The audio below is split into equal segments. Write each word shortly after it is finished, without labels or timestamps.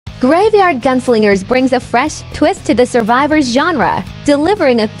Graveyard Gunslingers brings a fresh twist to the survivors genre,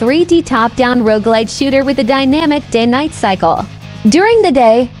 delivering a 3D top-down roguelite shooter with a dynamic day-night cycle. During the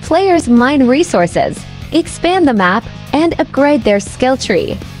day, players mine resources, expand the map, and upgrade their skill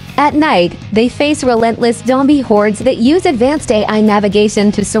tree. At night, they face relentless zombie hordes that use advanced AI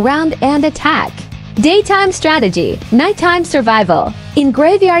navigation to surround and attack. Daytime strategy, nighttime survival. In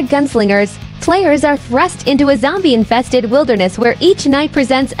Graveyard Gunslingers, players are thrust into a zombie-infested wilderness where each night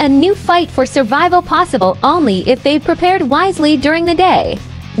presents a new fight for survival, possible only if they've prepared wisely during the day.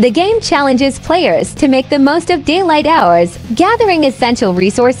 The game challenges players to make the most of daylight hours, gathering essential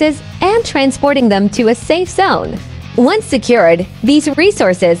resources and transporting them to a safe zone. Once secured, these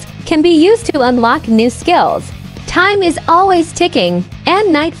resources can be used to unlock new skills. Time is always ticking,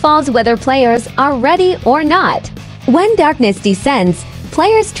 and night falls whether players are ready or not. When darkness descends,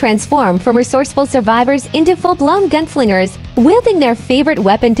 players transform from resourceful survivors into full-blown gunslingers, wielding their favorite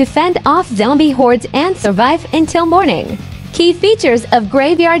weapon to fend off zombie hordes and survive until morning. Key features of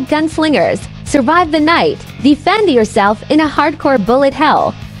Graveyard Gunslingers: survive the night, defend yourself in a hardcore bullet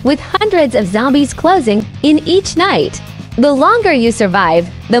hell, with hundreds of zombies closing in each night. The longer you survive,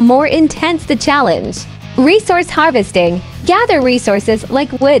 the more intense the challenge. Resource harvesting: gather resources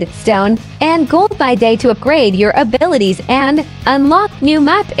like wood, stone, and gold by day to upgrade your abilities and unlock new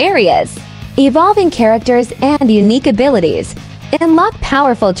map areas. Evolving characters and unique abilities: unlock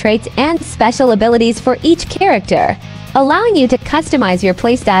powerful traits and special abilities for each character, allowing you to customize your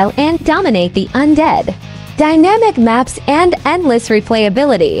playstyle and dominate the undead. Dynamic maps and endless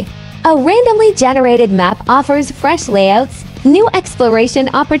replayability: a randomly generated map offers fresh layouts, new exploration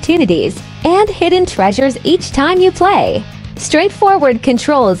opportunities, and hidden treasures each time you play. Straightforward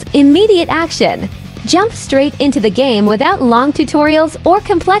controls, immediate action. Jump straight into the game without long tutorials or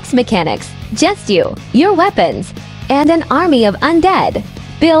complex mechanics. Just you, your weapons, and an army of undead.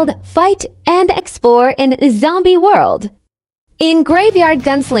 Build, fight, and explore in a zombie world. In Graveyard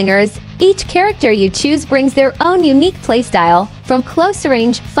Gunslingers, each character you choose brings their own unique playstyle, from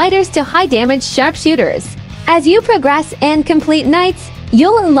close-range fighters to high-damage sharpshooters. As you progress and complete nights,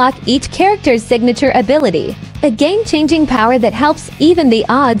 you'll unlock each character's signature ability, a game-changing power that helps even the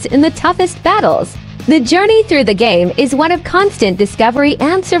odds in the toughest battles. The journey through the game is one of constant discovery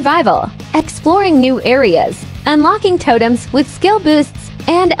and survival, exploring new areas, unlocking totems with skill boosts,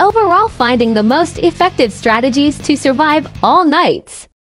 and overall finding the most effective strategies to survive all nights.